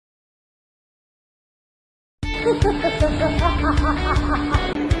Hello,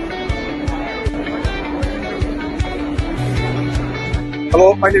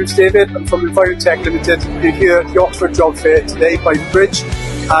 my name is David. I'm from Envirotech Limited. We're here at the Oxford Job Fair today by the bridge.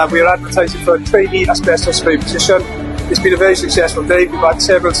 We are advertising for a trainee asbestos survey position. It's been a very successful day. We've had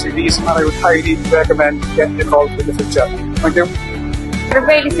several CVs and I would highly recommend getting involved in the future. Thank you. A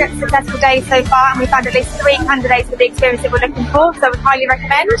really successful day so far, and we found at least 3 candidates with the experience that we're looking for, so I would highly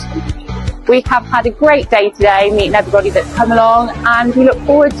recommend. We have had a great day today, meeting everybody that's come along, and we look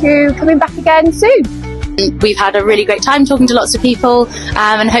forward to coming back again soon. We've had a really great time talking to lots of people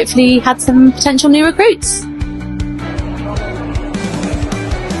and hopefully had some potential new recruits.